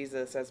and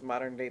Jesus as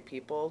modern day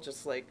people,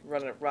 just like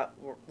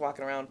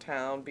walking around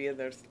town, being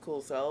their cool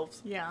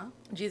selves. Yeah.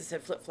 Jesus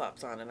had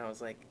flip-flops on, and I was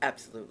like,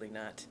 absolutely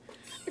not.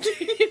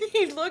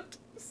 He looked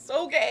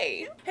so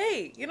gay.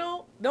 Hey, you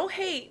know, no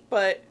hate,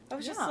 but I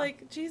was just Yeah.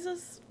 like,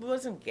 Jesus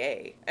wasn't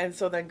gay. And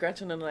so then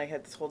Gretchen and I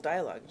had this whole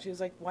dialogue. She was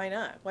like, why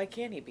not? Why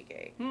can't he be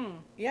gay?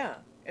 Yeah.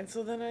 And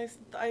so then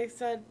I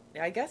said,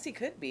 I guess he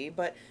could be,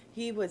 but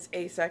he was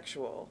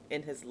asexual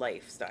in his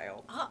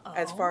lifestyle,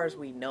 as far as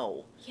we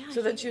know. Yeah,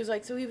 so then she was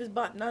like, so he was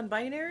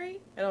non-binary?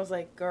 And I was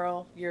like,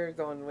 girl, you're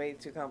going way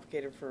too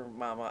complicated for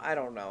mama. I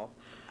don't know.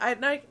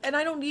 And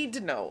I don't need to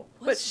know.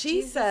 Was But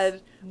she Jesus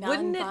said,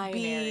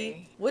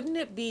 non-binary? wouldn't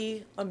it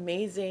be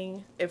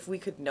amazing if we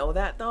could know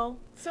that, though?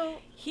 So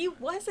He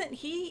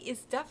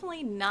is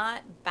definitely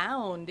not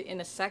bound in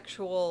a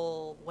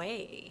sexual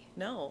way.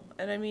 no.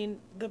 And I mean,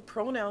 the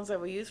pronouns that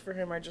we use for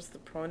him are just the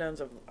pronouns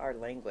of our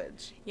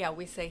language. Yeah,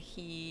 we say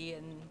he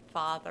and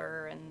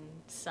father and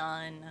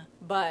son,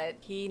 but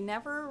he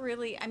never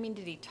really, I mean,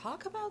 did he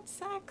talk about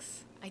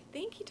sex? I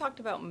think he talked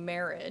about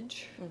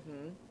marriage,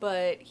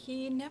 but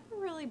he never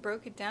really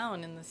broke it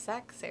down in the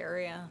sex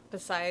area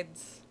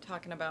besides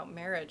talking about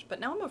marriage.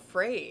 But now I'm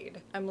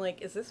afraid. I'm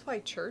like, is this why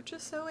church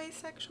is so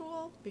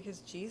asexual? Because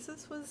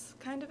Jesus was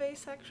kind of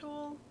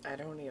asexual? I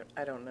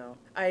don't know.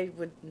 I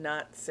would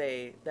not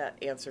say that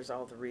answers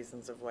all the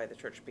reasons of why the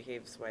church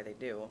behaves the way they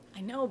do.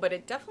 I know, but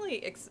it definitely,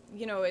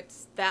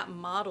 it's that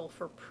model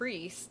for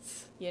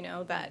priests,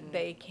 that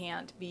they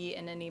can't be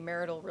in any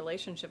marital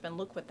relationship. And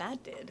look what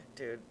that did.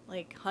 Dude.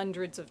 Like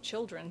hundreds of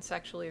children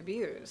sexually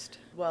abused.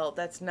 Well,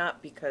 that's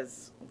not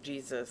because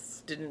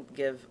Jesus didn't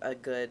give a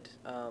good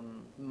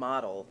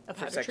model Of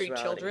for how to treat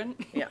sexuality. children?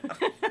 Yeah.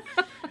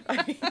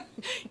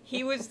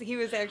 He was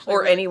actually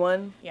Or really-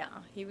 anyone. Yeah,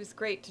 he was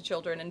great to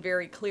children and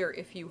very clear.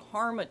 If you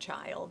harm a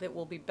child, it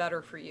will be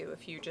better for you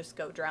if you just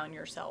go drown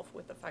yourself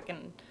with a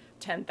fucking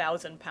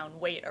 10,000-pound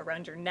weight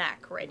around your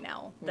neck right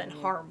now than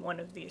harm one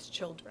of these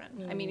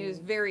children. I mean, he was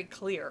very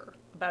clear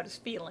about his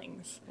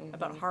feelings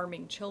about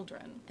harming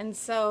children. And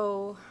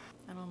so,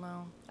 I don't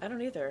know. I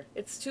don't either.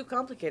 It's too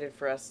complicated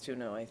for us to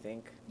know, I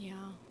think. Yeah.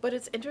 But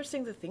it's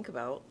interesting to think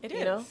about. It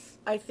you know? is.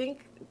 I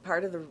think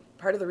part of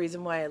the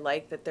reason why I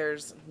like that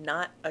there's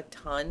not a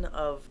ton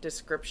of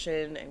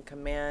description and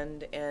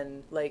command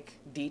and like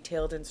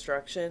detailed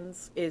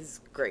instructions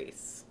is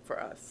grace for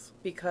us.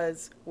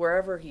 Because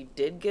wherever he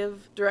did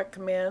give direct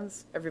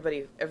commands,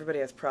 everybody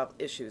has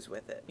issues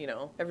with it, you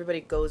know?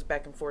 Everybody goes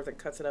back and forth and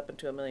cuts it up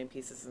into a million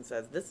pieces and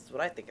says, this is what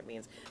I think it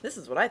means. This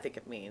is what I think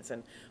it means.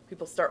 And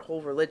people start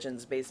whole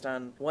religions based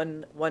on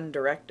one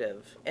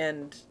directive.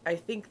 And I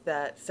think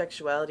that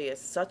sexuality is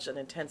such an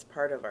intense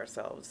part of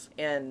ourselves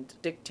and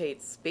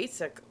dictates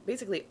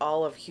basically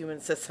all of human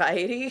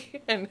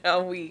society and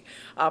how we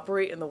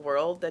operate in the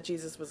world that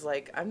Jesus was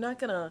like, I'm not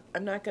gonna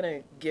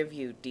give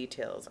you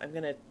details. I'm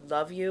gonna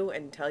love you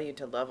and tell you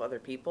to love other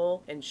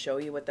people and show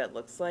you what that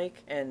looks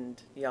like,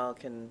 and y'all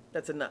can,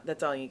 that's enough.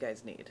 That's all you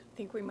guys need. I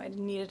think we might have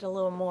needed a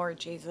little more,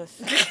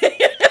 Jesus.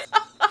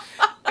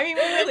 I mean,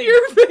 really.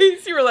 Your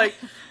face, you were like,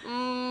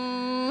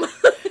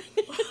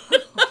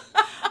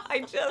 I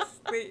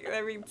just think,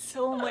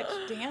 so much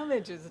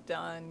damage is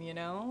done,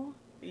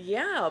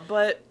 Yeah,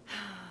 but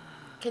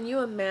can you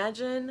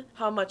imagine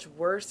how much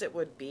worse it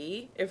would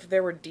be if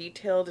there was a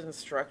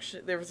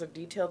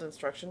detailed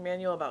instruction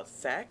manual about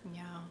sex?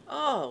 Yeah.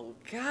 Oh,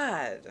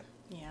 God.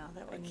 Yeah,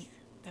 that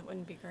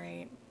wouldn't be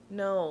great.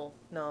 No.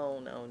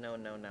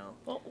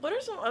 Well, what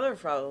are some other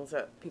problems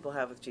that people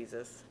have with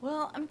Jesus?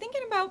 Well, I'm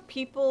thinking about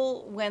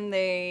people when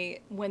they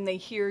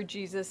hear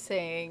Jesus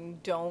saying,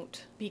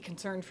 "Don't be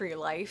concerned for your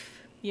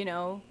life."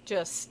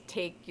 Just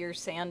take your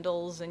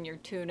sandals and your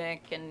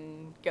tunic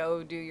and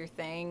go do your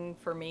thing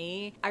for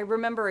me. I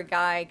remember a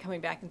guy coming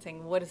back and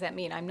saying, what does that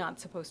mean? I'm not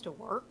supposed to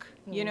work?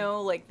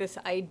 Like this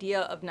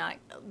idea of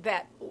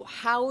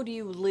how do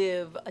you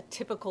live a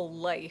typical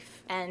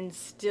life and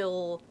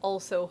still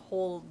also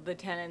hold the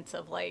tenets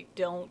of like,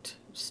 don't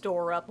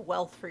store up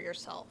wealth for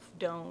yourself.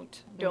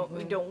 Don't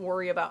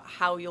worry about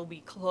how you'll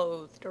be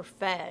clothed or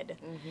fed.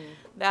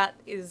 That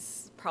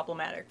is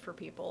problematic for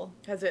people.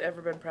 Has it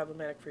ever been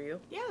problematic for you?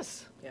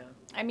 Yes. Yeah.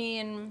 I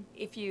mean,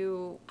 if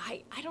you,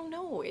 I don't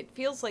know, it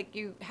feels like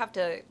you have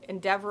to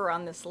endeavor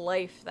on this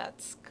life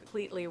that's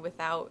completely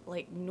without,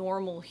 like,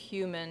 normal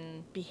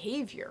human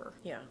behavior.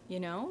 Yeah. You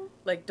know?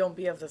 Like, don't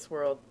be of this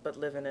world, but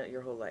live in it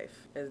your whole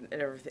life.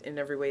 In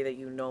every way that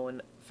you know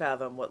and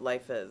fathom what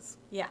life is.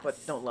 Yes. But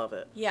don't love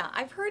it. Yeah,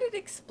 I've heard it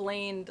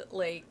explained,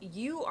 like,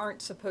 you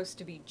aren't supposed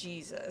to be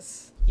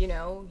Jesus. You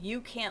know,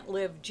 you can't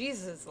live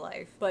Jesus'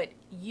 life, but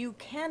you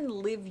can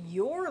live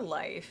your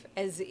life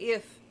as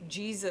if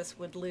Jesus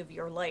would live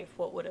your life.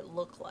 What would it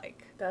look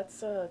like?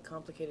 That's a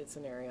complicated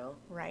scenario.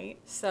 Right?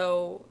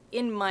 So,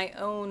 in my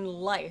own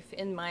life,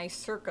 in my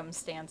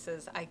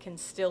circumstances, I can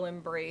still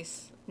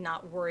embrace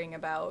not worrying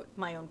about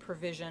my own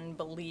provision,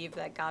 believe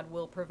that God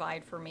will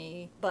provide for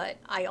me, but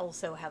I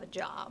also have a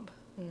job.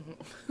 I'm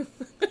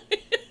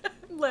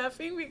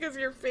laughing because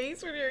your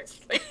face when you're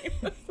explaining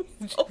this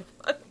is so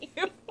funny.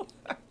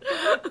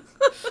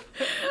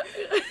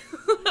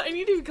 I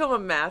need to become a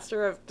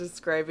master of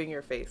describing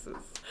your faces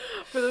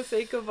for the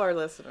sake of our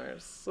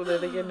listeners so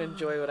that they can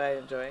enjoy what I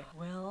enjoy.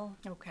 Well,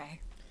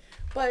 okay.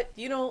 But,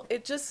 you know,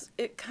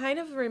 it kind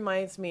of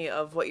reminds me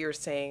of what you were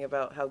saying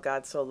about how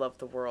God so loved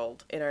the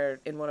world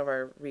in one of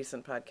our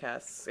recent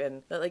podcasts,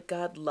 and that, like,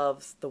 God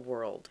loves the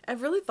world.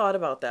 I've really thought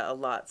about that a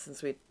lot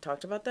since we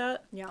talked about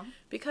that. Yeah.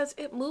 Because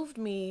it moved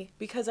me,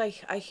 because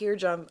I've heard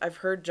John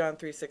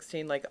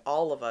 3:16, like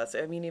all of us.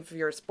 I mean, if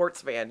you're a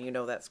sports fan, you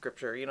know that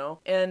scripture, you know?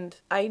 And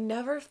I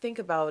never think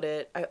about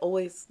it. I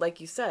always, like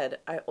you said,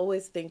 I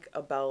always think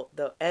about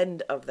the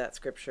end of that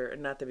scripture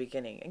and not the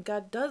beginning. And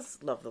God does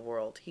love the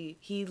world. He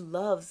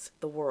loves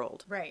the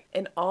world. Right.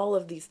 And all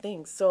of these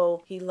things.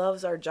 So he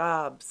loves our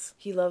jobs.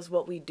 He loves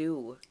what we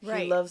do.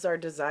 Right. He loves our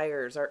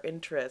desires, our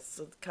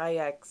interests,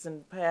 kayaks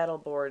and paddle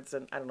boards.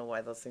 And I don't know why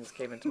those things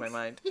came into my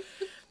mind.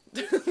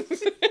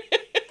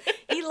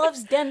 He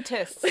loves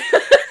dentists.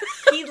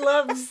 He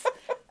loves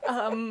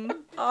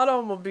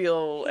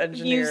automobile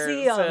engineers.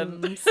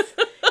 museums.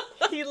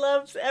 He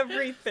loves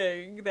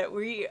everything that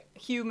we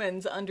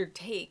humans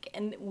undertake.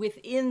 And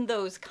within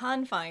those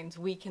confines,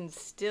 we can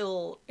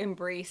still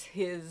embrace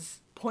his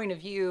point of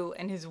view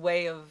and his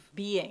way of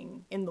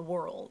being in the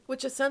world.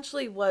 Which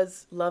essentially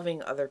was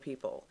loving other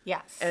people.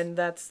 Yes. And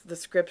that's the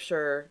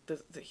scripture.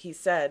 He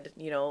said,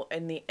 you know,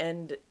 in the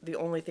end, the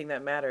only thing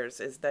that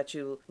matters is that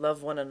you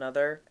love one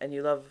another and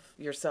you love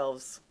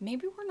yourselves.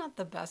 Maybe we're not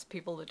the best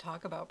people to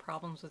talk about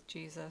problems with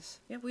Jesus.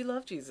 Yeah, we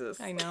love Jesus.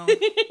 I know.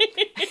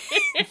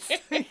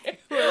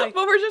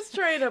 But we're just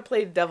trying to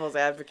play devil's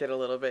advocate a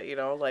little bit, you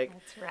know, like.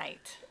 That's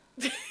right.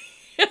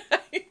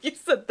 You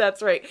said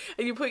that's right.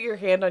 And you put your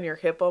hand on your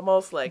hip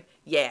almost like,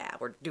 yeah,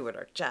 we're doing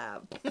our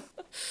job.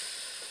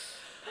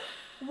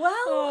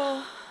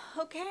 Well,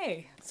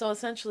 okay. So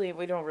essentially,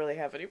 we don't really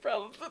have any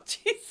problems with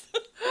Jesus.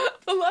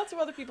 But lots of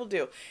other people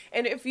do.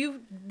 And if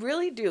you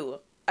really do,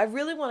 I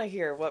really want to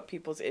hear what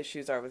people's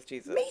issues are with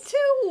Jesus. Me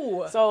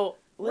too. So,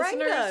 Write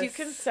listeners, us. you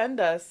can send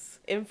us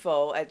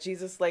info at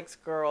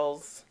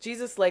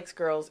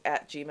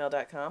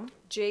jesuslikesgirls@gmail.com.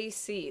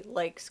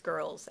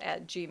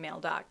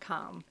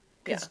 jclikesgirls@gmail.com.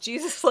 Because Yeah.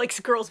 Jesus Likes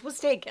Girls was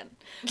taken.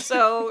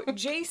 So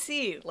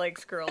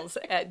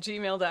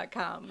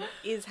jclikesgirls@gmail.com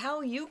is how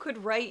you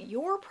could write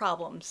your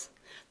problems.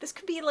 This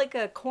could be like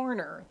a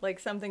corner, like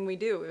something we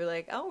do. We're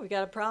like, oh, we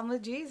got a problem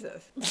with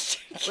Jesus.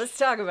 Let's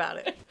talk about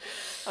it.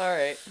 All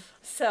right.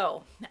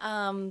 So,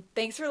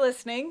 thanks for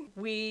listening.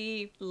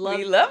 We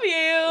love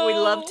you. We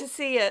love to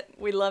see it.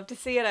 We love to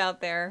see it out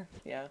there.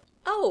 Yeah.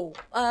 Oh,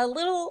 a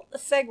little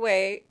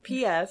segue.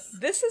 P.S.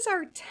 This is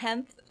our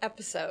 10th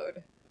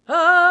episode.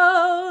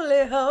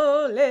 Holy,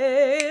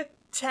 holy.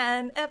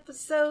 10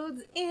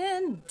 episodes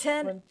in.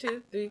 10. 1,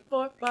 2, 3,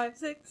 4, 5,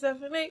 6,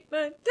 7, 8,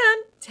 9,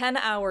 10. 10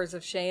 hours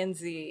of Shay and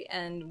Z,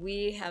 and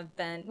we've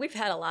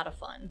had a lot of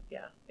fun.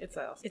 Yeah, it's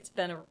awesome. It's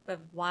been a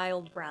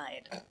wild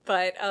ride.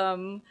 But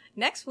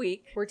next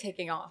week, we're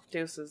taking off.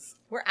 Deuces.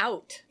 We're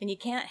out, and you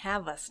can't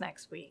have us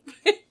next week.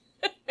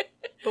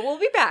 But we'll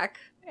be back.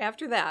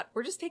 After that,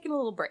 we're just taking a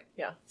little break.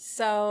 Yeah.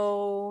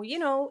 So, you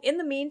know, in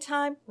the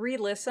meantime,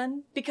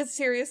 re-listen. Because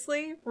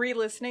seriously,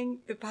 re-listening,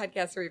 the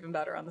podcasts are even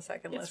better on the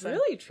second It's listen.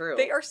 really true.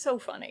 They are so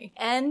funny.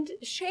 And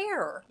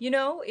share. You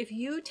know, if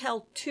you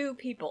tell 2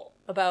 people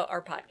about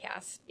our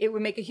podcast, it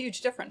would make a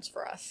huge difference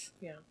for us.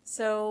 Yeah.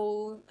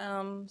 So,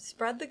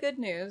 spread the good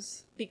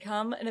news.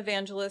 Become an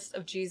evangelist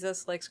of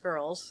Jesus Likes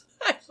Girls.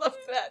 I love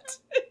that.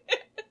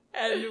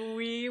 And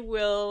we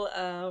will,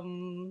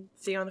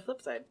 See you on the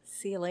flip side.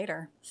 see you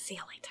later. See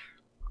you later.